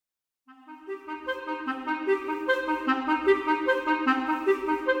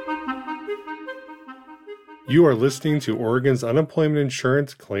You are listening to Oregon's Unemployment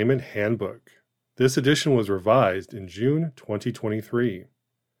Insurance Claimant Handbook. This edition was revised in June 2023.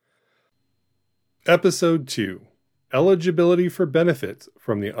 Episode 2: Eligibility for Benefits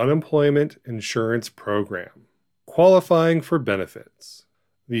from the Unemployment Insurance Program. Qualifying for benefits.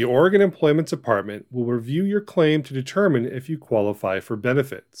 The Oregon Employment Department will review your claim to determine if you qualify for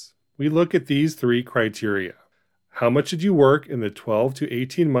benefits. We look at these three criteria: how much did you work in the 12 to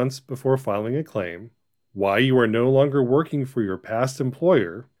 18 months before filing a claim, why you are no longer working for your past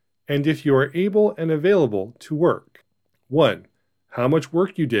employer, and if you are able and available to work. 1. How much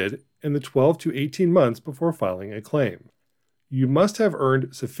work you did in the 12 to 18 months before filing a claim. You must have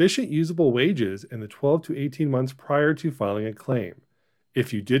earned sufficient usable wages in the 12 to 18 months prior to filing a claim.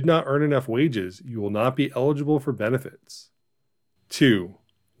 If you did not earn enough wages, you will not be eligible for benefits. 2.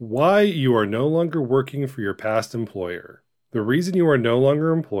 Why you are no longer working for your past employer. The reason you are no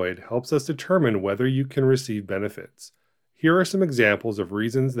longer employed helps us determine whether you can receive benefits. Here are some examples of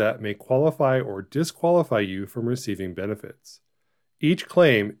reasons that may qualify or disqualify you from receiving benefits. Each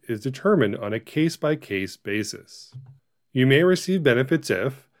claim is determined on a case-by-case basis. You may receive benefits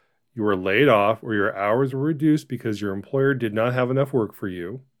if you were laid off or your hours were reduced because your employer did not have enough work for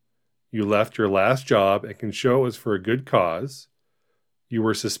you, you left your last job and can show it was for a good cause, you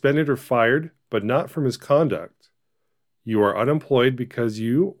were suspended or fired but not for misconduct, you are unemployed because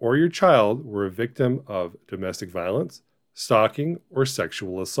you or your child were a victim of domestic violence, stalking, or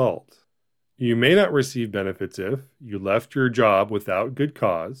sexual assault. You may not receive benefits if you left your job without good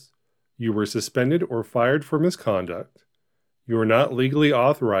cause, you were suspended or fired for misconduct, you are not legally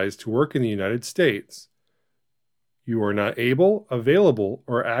authorized to work in the United States, you are not able, available,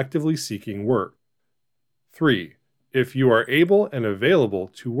 or actively seeking work. 3. If you are able and available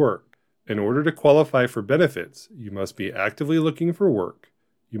to work. In order to qualify for benefits, you must be actively looking for work,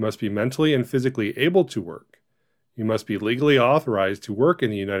 you must be mentally and physically able to work, you must be legally authorized to work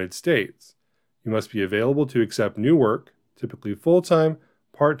in the United States, you must be available to accept new work, typically full-time,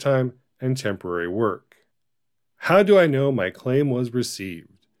 part-time, and temporary work. How do I know my claim was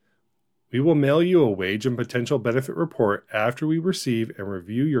received? We will mail you a wage and potential benefit report after we receive and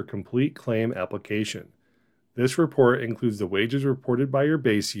review your complete claim application. This report includes the wages reported by your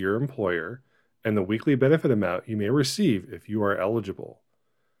base year employer and the weekly benefit amount you may receive if you are eligible.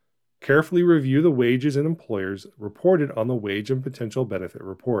 Carefully review the wages and employers reported on the wage and potential benefit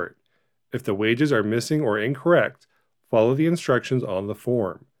report. If the wages are missing or incorrect, follow the instructions on the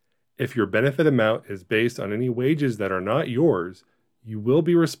form. If your benefit amount is based on any wages that are not yours, you will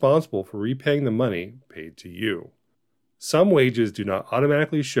be responsible for repaying the money paid to you. Some wages do not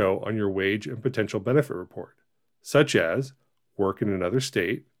automatically show on your wage and potential benefit report, such as work in another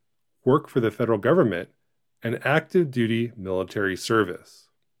state, work for the federal government, and active duty military service.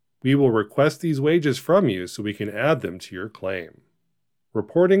 We will request these wages from you so we can add them to your claim.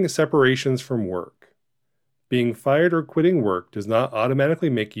 Reporting separations from work. Being fired or quitting work does not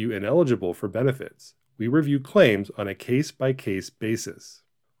automatically make you ineligible for benefits. We review claims on a case-by-case basis.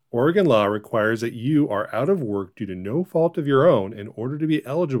 Oregon law requires that you are out of work due to no fault of your own in order to be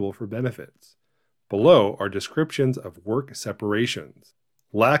eligible for benefits. Below are descriptions of work separations.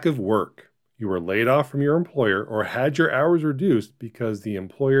 Lack of work. You were laid off from your employer or had your hours reduced because the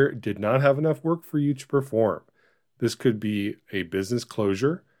employer did not have enough work for you to perform. This could be a business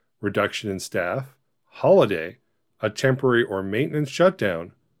closure, reduction in staff, holiday, a temporary or maintenance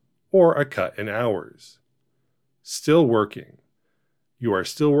shutdown, or a cut in hours. Still working. You are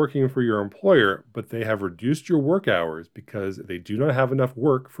still working for your employer, but they have reduced your work hours because they do not have enough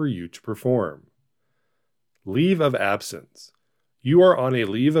work for you to perform. Leave of absence. You are on a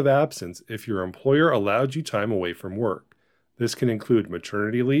leave of absence if your employer allowed you time away from work. This can include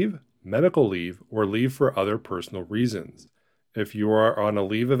maternity leave, medical leave, or leave for other personal reasons. If you are on a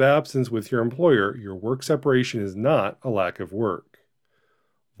leave of absence with your employer, your work separation is not a lack of work.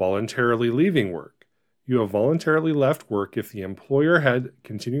 Voluntarily leaving work. You have voluntarily left work if the employer had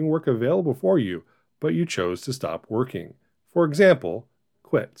continuing work available for you, but you chose to stop working. For example,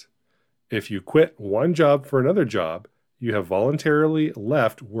 quit. If you quit one job for another job, you have voluntarily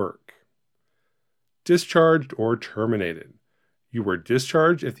left work. Discharged or terminated. You were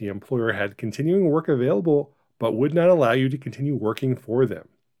discharged if the employer had continuing work available but would not allow you to continue working for them.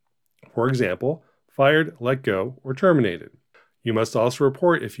 For example, fired, let go, or terminated. You must also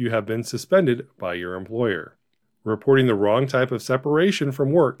report if you have been suspended by your employer. Reporting the wrong type of separation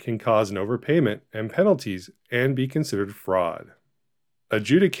from work can cause an overpayment and penalties and be considered fraud.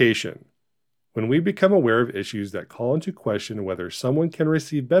 Adjudication. When we become aware of issues that call into question whether someone can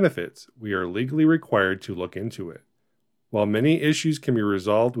receive benefits, we are legally required to look into it. While many issues can be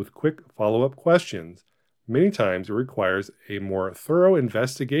resolved with quick follow-up questions, Many times it requires a more thorough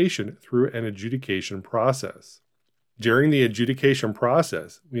investigation through an adjudication process. During the adjudication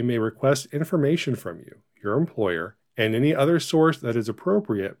process, we may request information from you, your employer, and any other source that is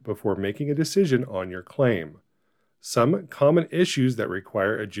appropriate before making a decision on your claim. Some common issues that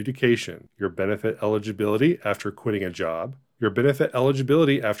require adjudication: your benefit eligibility after quitting a job, your benefit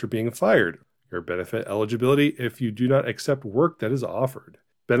eligibility after being fired, your benefit eligibility if you do not accept work that is offered,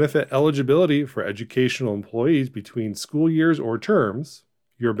 benefit eligibility for educational employees between school years or terms,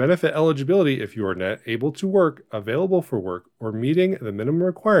 your benefit eligibility if you are not able to work, available for work, or meeting the minimum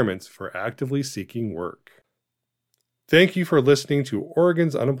requirements for actively seeking work. Thank you for listening to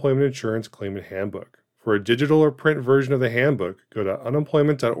Oregon's Unemployment Insurance Claimant Handbook. For a digital or print version of the handbook, go to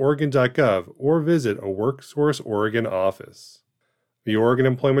unemployment.oregon.gov or visit a WorkSource Oregon office. The Oregon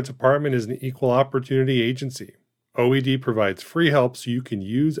Employment Department is an equal opportunity agency. OED provides free help so you can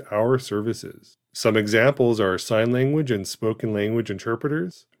use our services. Some examples are sign language and spoken language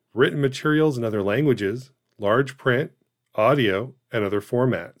interpreters, written materials in other languages, large print, audio, and other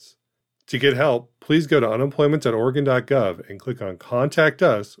formats. To get help, please go to unemployment.oregon.gov and click on Contact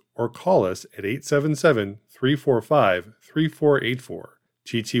Us or call us at 877-345-3484.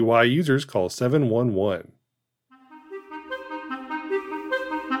 TTY users call 711.